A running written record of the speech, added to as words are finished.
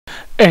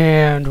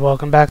And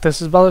welcome back,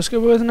 this is Baller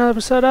Scuba with another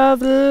episode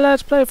of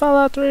Let's Play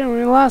Fallout 3. And when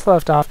we last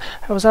left off,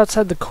 I was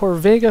outside the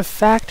Corvega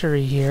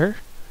Factory here.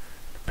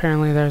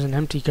 Apparently there's an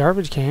empty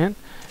garbage can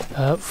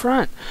up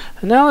front.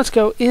 And now let's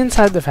go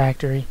inside the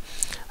factory.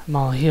 I'm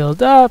all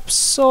healed up,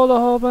 sold a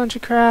whole bunch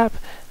of crap,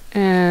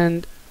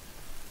 and...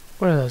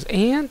 what are those,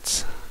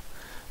 ants?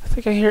 I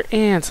think I hear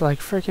ants like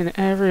freaking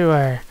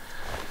everywhere.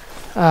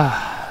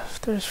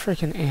 If there's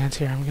freaking ants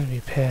here, I'm gonna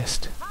be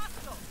pissed.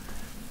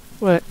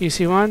 What, you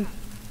see one?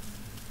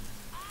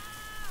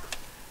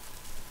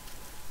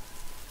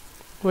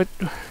 What?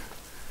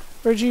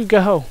 Where'd you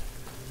go?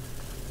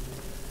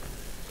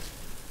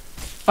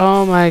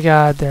 Oh my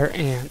god, they're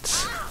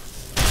ants.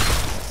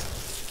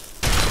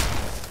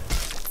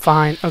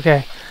 Fine,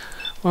 okay.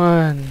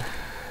 1,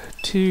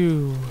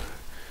 2,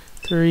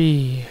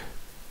 3.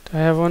 Do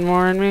I have one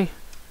more in me?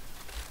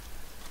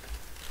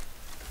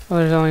 Well,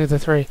 there's only the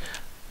 3.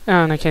 Oh,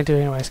 and I can't do it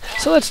anyways.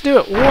 So let's do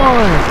it. 1.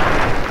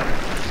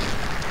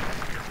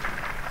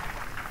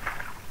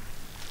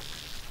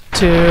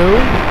 Two.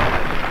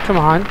 Come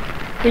on.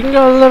 We can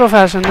go a little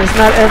faster than this.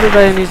 Not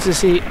everybody needs to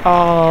see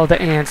all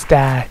the ants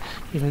die,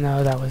 even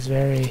though that was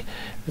very,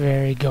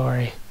 very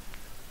gory.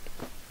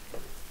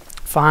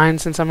 Fine,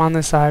 since I'm on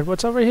this side.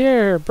 What's over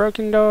here?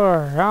 Broken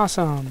door.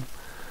 Awesome.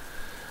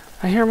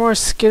 I hear more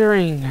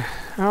skittering.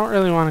 I don't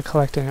really want to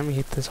collect ant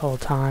meat this whole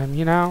time,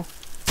 you know?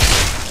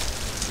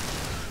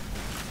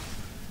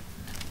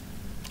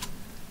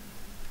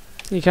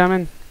 You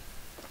coming?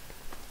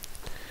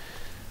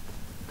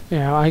 You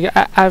know,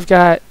 I've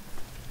got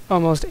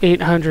almost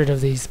 800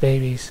 of these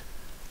babies.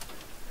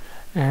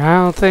 And I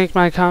don't think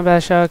my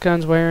combat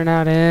shotgun's wearing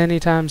out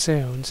anytime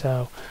soon,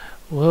 so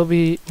we'll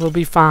be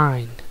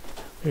fine.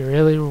 We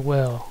really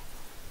will.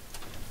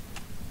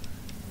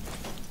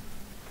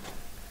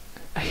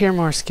 I hear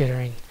more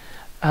skittering.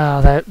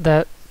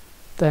 That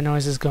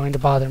noise is going to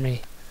bother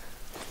me.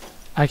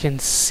 I can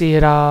see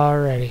it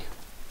already.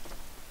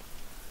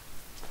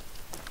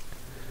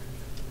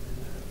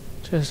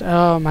 Just,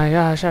 oh my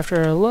gosh,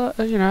 after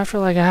after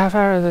like a half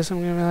hour of this, I'm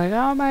gonna be like,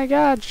 oh my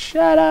god,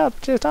 shut up,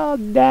 just all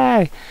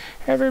die.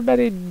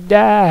 Everybody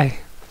die.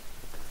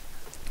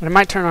 And it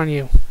might turn on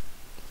you.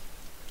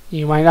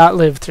 You might not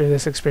live through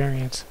this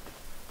experience.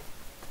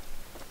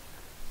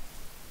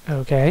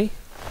 Okay.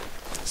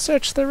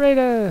 Search the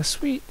radar.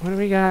 Sweet. What do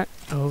we got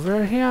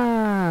over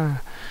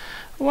here?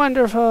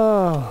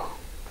 Wonderful.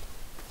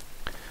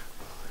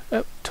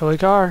 Oh, toy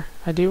car.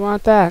 I do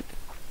want that.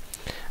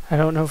 I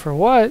don't know for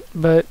what,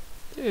 but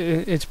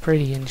it's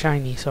pretty and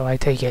shiny, so I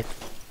take it.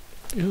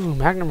 Ooh,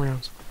 magnum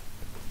rounds.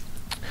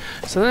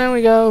 So then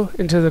we go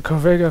into the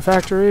Corvega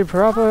Factory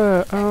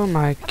proper. Oh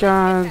my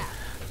god.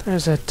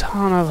 There's a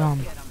ton of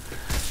them.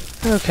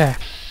 Okay.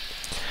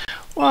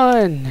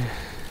 1.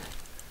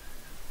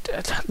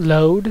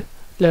 Load.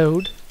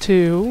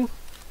 2.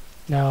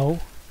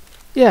 No.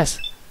 Yes.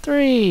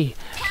 3.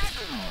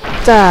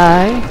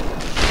 Die.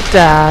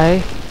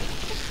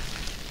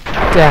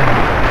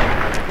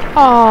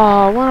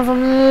 Oh, one of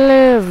them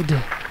lived.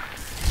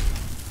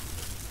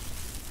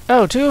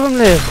 Oh, 2 of them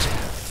lived.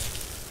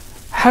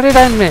 How did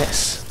I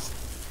miss?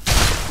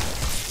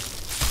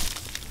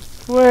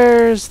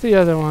 Where's the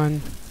other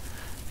one?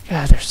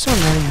 God, there's so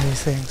many of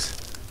these things.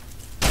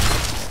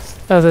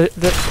 Oh,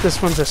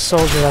 this one's a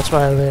soldier, that's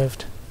why I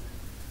lived.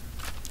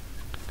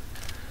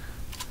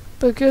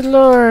 But good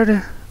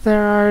lord,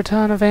 there are a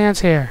ton of ants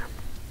here.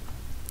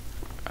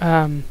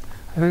 I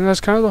think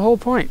that's kind of the whole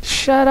point.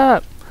 Shut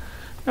up!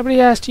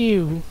 Nobody asked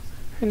you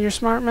and your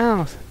smart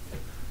mouth.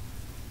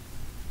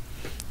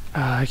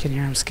 I can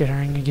hear him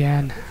skittering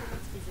again.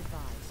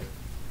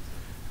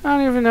 I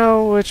don't even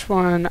know which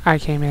one I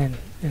came in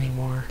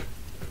anymore.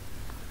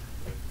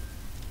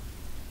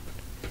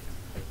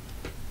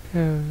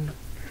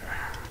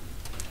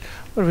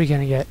 What are we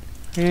gonna get?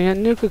 We're gonna get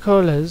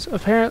Nuka-Colas.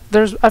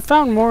 Apparently, I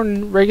found more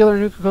regular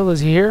Nuka-Colas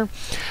here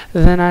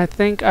than I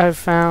think I've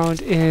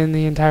found in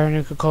the entire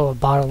Nuka-Cola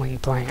bottling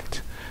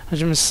plant.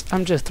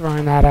 I'm just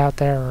throwing that out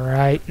there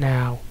right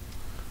now.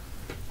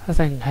 That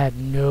thing had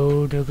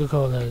no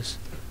Nuka-Colas.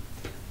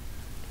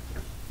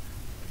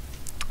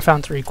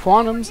 Found 3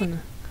 quantums, and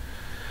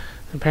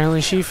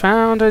apparently she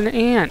found an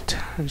ant,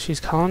 and she's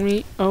calling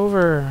me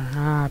over.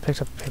 I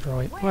picked up a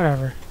paperweight.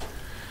 Whatever.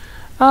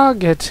 I'll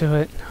get to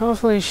it.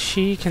 Hopefully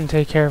she can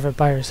take care of it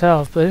by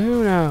herself, but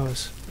who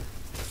knows?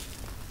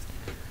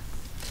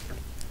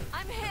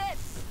 I'm hit.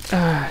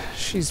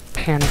 She's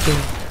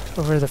panicking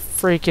over the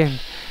freaking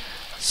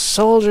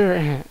soldier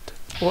ant.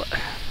 What?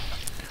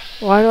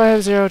 Why do I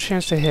have 0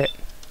 chance to hit?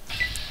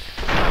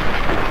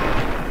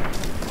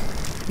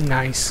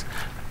 Nice.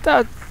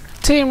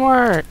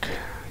 Teamwork!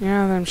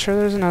 Yeah, I'm sure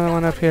there's another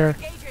one up here.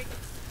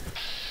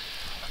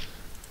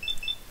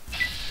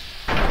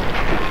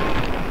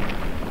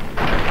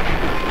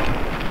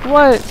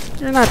 What?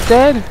 You're not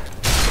dead?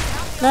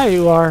 Now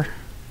you are.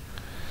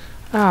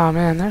 Oh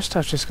man, their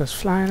stuff just goes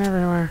flying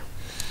everywhere.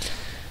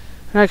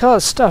 And I call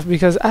it stuff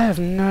because I have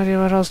no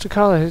idea what else to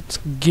call it. It's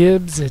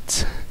gibs,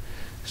 it's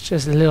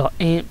just little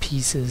ant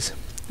pieces.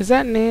 Is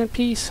that an ant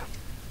piece?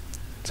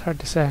 It's hard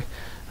to say.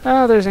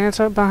 Oh, there's ants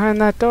up behind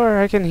that door.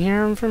 I can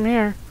hear them from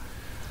here.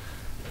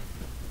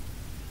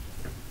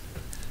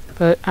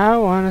 But I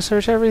want to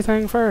search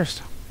everything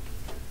first.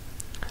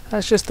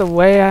 That's just the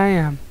way I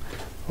am.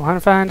 I want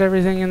to find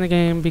everything in the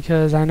game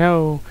because I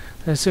know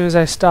that as soon as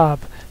I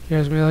stop, you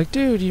guys will be like,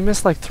 dude, you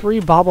missed like 3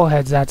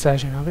 bobbleheads that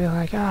session. I'll be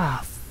like,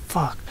 ah,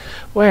 fuck.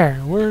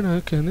 Where? We're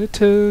not gonna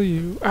tell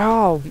you.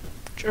 Oh,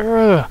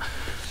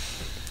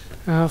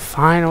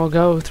 fine, we'll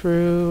go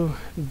through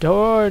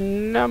door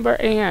number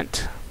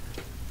ant.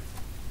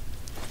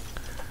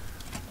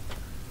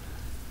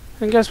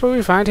 And guess what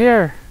we find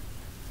here?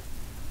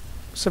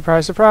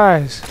 Surprise,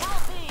 surprise.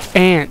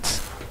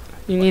 Ants.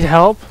 You need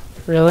help?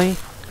 Really?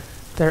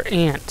 They're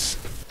ants.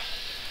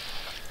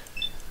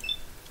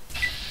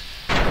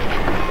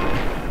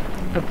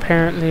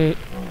 Apparently,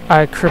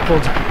 I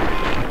crippled.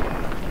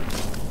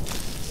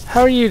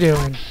 How are you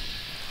doing?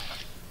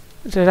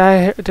 Did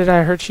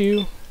I hurt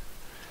you?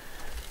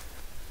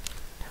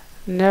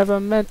 Never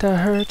meant to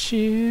hurt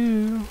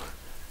you.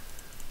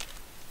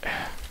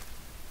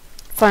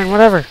 Fine,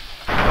 whatever.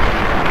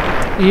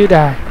 You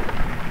die.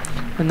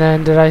 And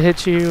then did I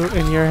hit you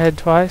in your head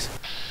twice?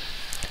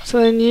 So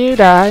then you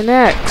die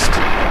next.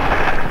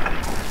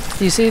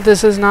 You see,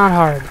 this is not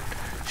hard.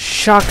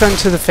 Shotgun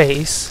to the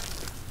face.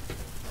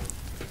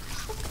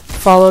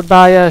 Followed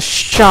by a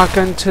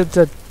shotgun to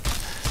the...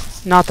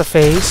 not the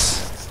face.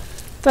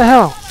 The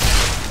hell?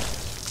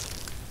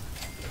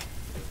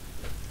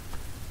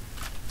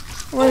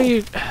 Where are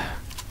you?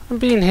 I'm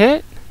being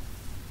hit?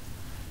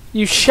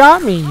 You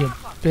shot me, you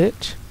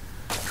bitch.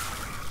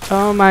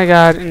 Oh my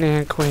god, an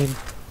ant queen.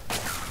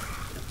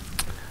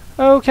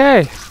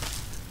 Okay.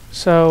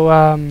 So,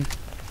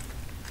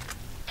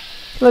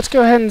 let's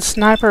go ahead and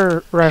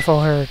sniper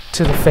rifle her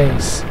to the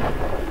face.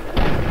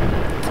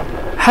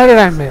 How did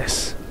I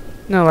miss?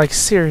 No, like,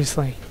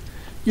 seriously.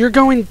 You're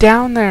going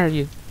down there,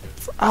 you...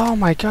 Oh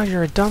my god,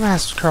 you're a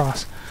dumbass,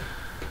 Cross.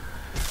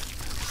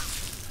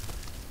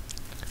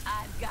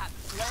 I've got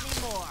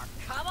plenty more.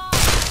 Come on.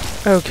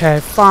 Okay,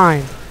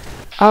 fine.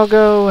 I'll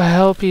go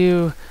help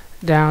you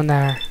down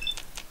there.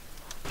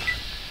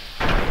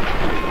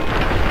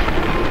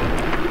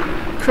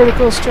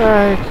 Critical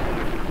strike.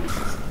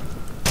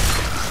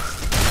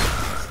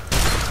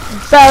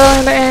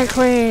 Battling the ant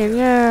queen.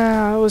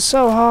 Yeah, it was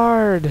so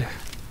hard.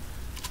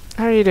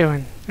 How are you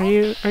doing? Are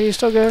you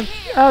still good?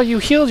 Oh, you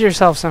healed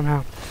yourself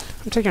somehow.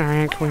 I'm taking our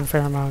ant queen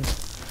pheromones.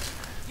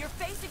 You're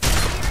facing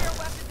superior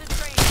weapons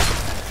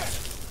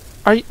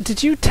and training.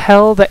 Did you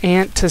tell the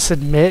ant to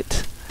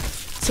submit?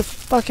 It's a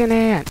fucking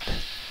ant.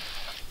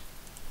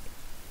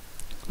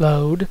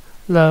 Load,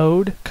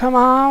 load. Come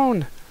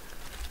on.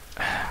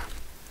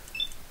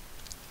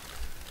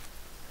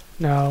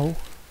 No.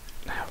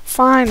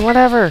 Fine,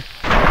 whatever.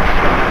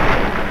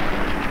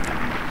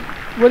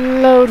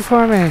 Wouldn't load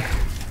for me.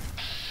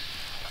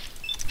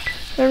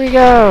 There we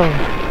go.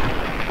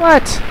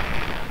 What?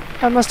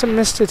 I must have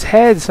missed its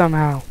head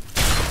somehow.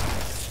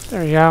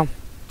 There we go.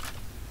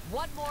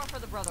 One more for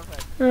the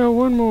Brotherhood. Yeah,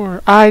 one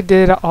more. I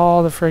did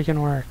all the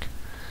freaking work.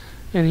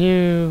 And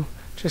you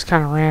just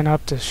kind of ran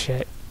up to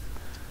shit.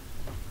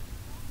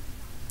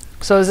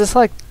 So is this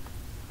like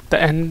the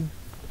end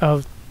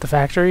of the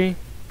factory?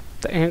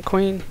 The ant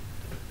queen?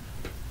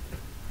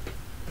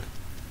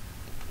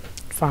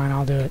 Fine,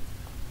 I'll do it.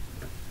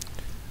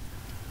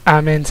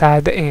 I'm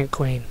inside the ant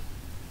queen.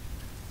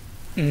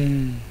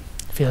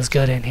 Feels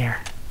good in here.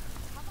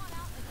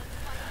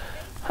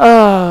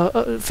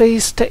 Oh,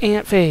 face to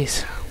ant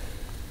face.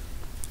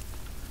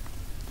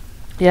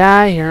 Yeah,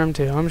 I hear them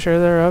too. I'm sure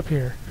they're up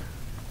here.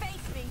 Face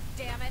me,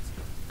 damn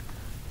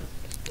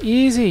it.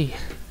 Easy.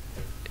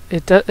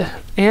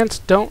 Ants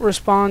don't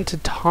respond to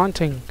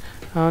taunting.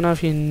 I don't know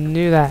if you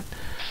knew that.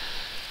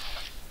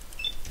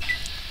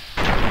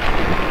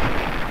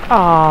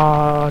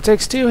 Oh, it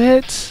takes 2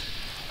 hits.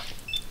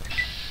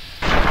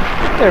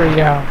 There we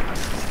go.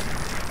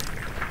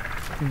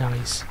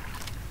 Nice.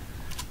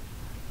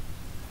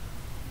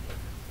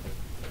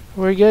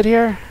 We're good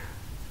here?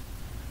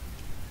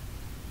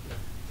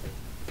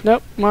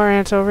 Nope, more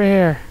ants over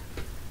here.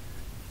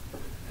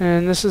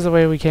 And this is the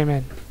way we came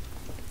in.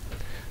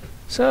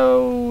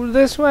 So,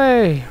 this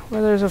way,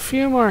 where there's a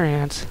few more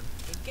ants.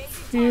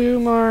 Few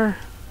more...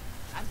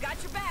 I've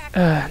got your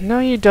back. No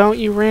you don't,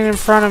 you ran in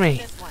front of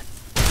me.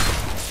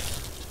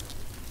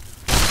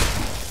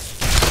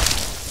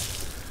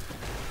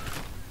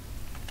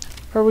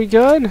 Are we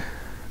good?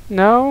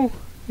 No?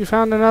 You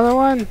found another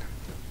one?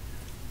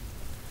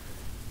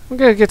 I'm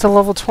gonna get to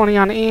level 20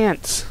 on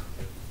ants.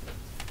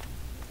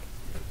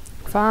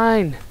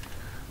 Fine.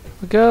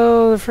 We'll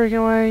go the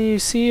freaking way you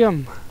see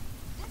them.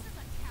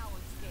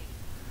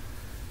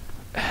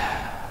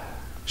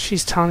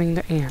 She's taunting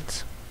the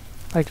ants.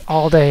 Like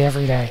all day,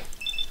 every day.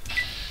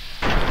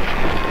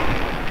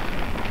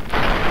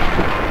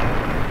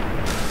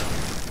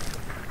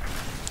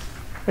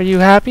 Are you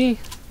happy?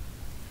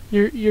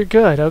 You're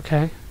good,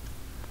 okay.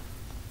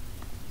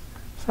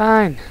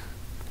 Fine.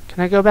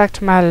 Can I go back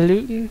to my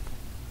looting?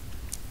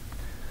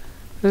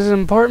 This is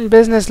important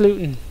business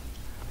looting.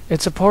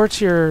 It supports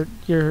your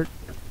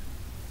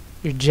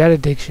Your jet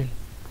addiction.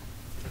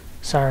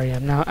 Sorry, I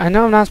know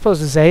I'm not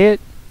supposed to say it,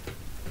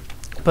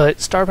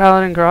 but Star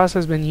Paladin Cross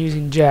has been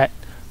using jet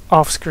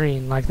off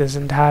screen like this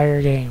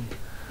entire game.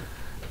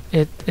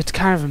 It's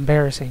kind of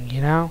embarrassing,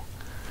 you know?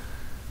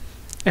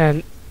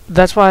 And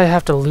that's why I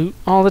have to loot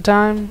all the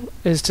time,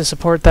 is to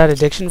support that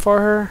addiction for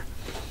her.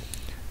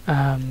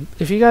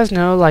 If you guys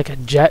know like a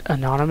jet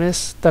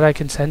anonymous that I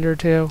can send her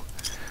to,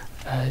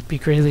 it'd be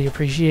greatly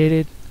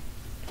appreciated.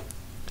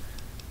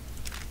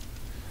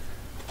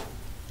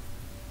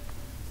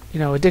 You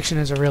know, addiction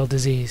is a real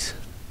disease,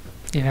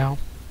 you know?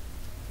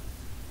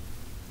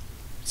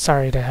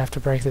 Sorry to have to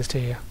break this to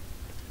you.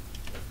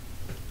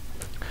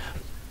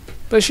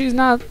 But she's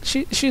not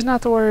the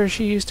warrior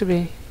she used to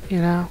be, you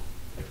know?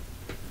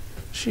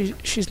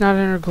 She's not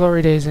in her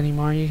glory days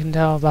anymore. You can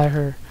tell by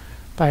her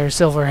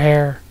silver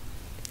hair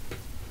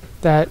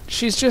that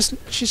she's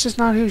just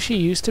not who she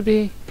used to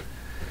be.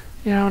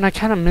 You know, and I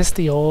kind of miss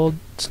the old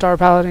Star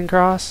Paladin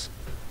Cross.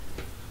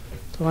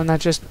 The one that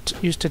just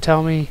used to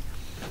tell me,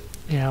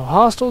 you know,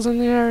 hostiles in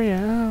the area,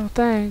 oh,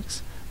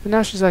 thanks. But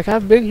now she's like,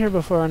 I've been here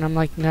before, and I'm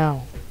like,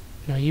 no,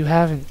 you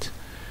haven't.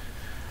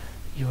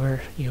 You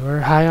were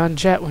high on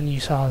jet when you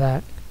saw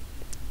that.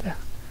 It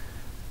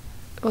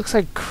looks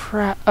like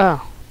crap.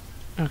 Oh,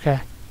 okay.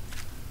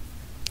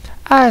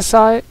 I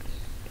saw it.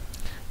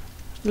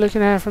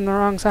 Looking at it from the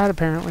wrong side,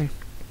 apparently.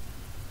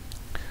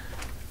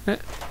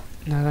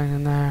 Nothing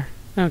in there.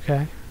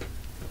 Okay.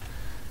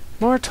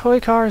 More toy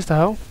cars,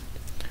 though.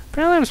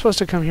 Apparently I'm supposed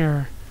to come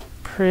here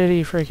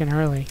pretty freaking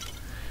early,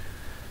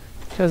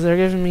 because they're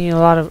giving me a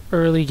lot of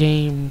early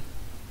game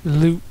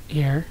loot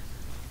here,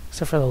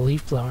 except for the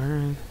leaf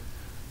blower.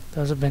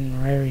 Those have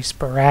been very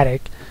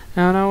sporadic.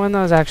 I don't know when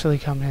those actually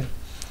come in.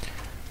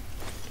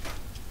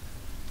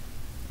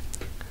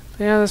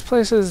 But yeah, this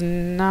place is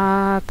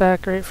not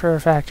that great for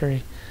a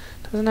factory.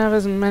 Doesn't have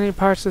as many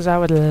parts as I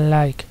would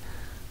like.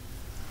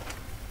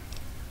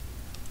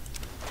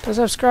 Does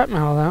have scrap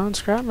metal though, and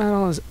scrap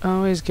metal is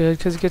always good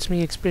because it gets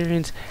me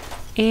experience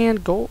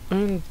and gold.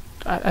 And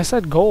I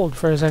said gold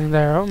for a second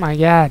there. Oh my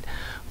god,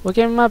 what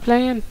game am I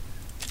playing?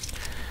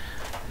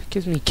 It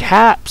gives me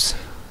caps.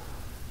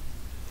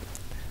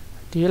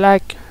 Do you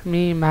like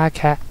me my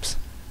caps?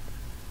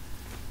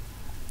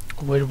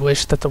 Would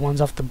wish that the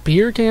ones off the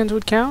beer cans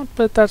would count,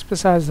 but that's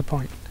besides the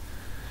point.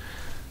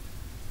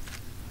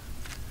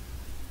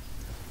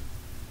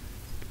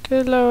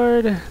 Good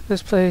lord,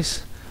 this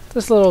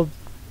little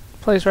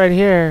place right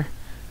here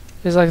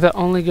is like the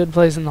only good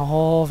place in the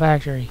whole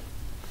factory.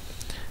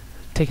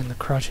 Taking the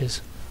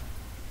crutches,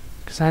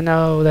 because I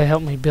know they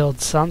helped me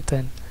build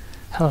something.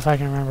 Hell if I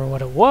can remember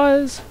what it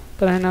was,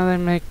 but I know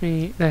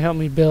they helped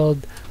me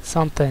build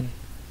something.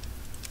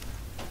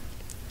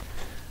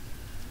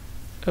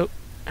 Oh,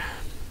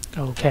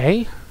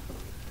 okay.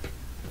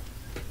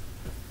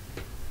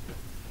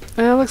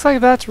 And it looks like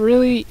that's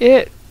really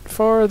it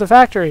for the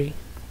factory.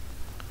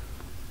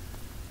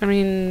 I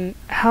mean,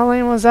 how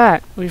lame was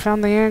that? We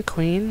found the Ant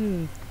Queen,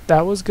 and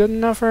that was good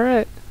enough for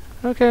it.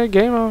 Okay,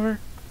 game over.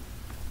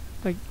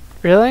 Like,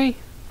 really?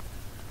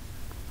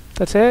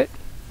 That's it?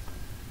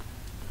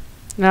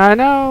 Now, I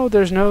know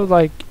there's no,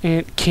 like,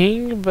 Ant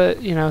King,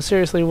 but, you know,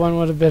 seriously, one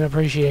would have been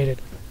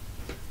appreciated.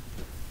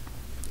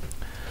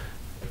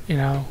 You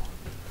know,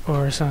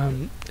 or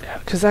some...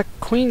 Because that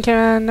queen came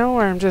out of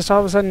nowhere and just all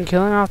of a sudden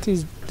killing off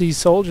these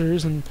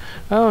soldiers, and,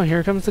 oh,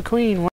 here comes the queen.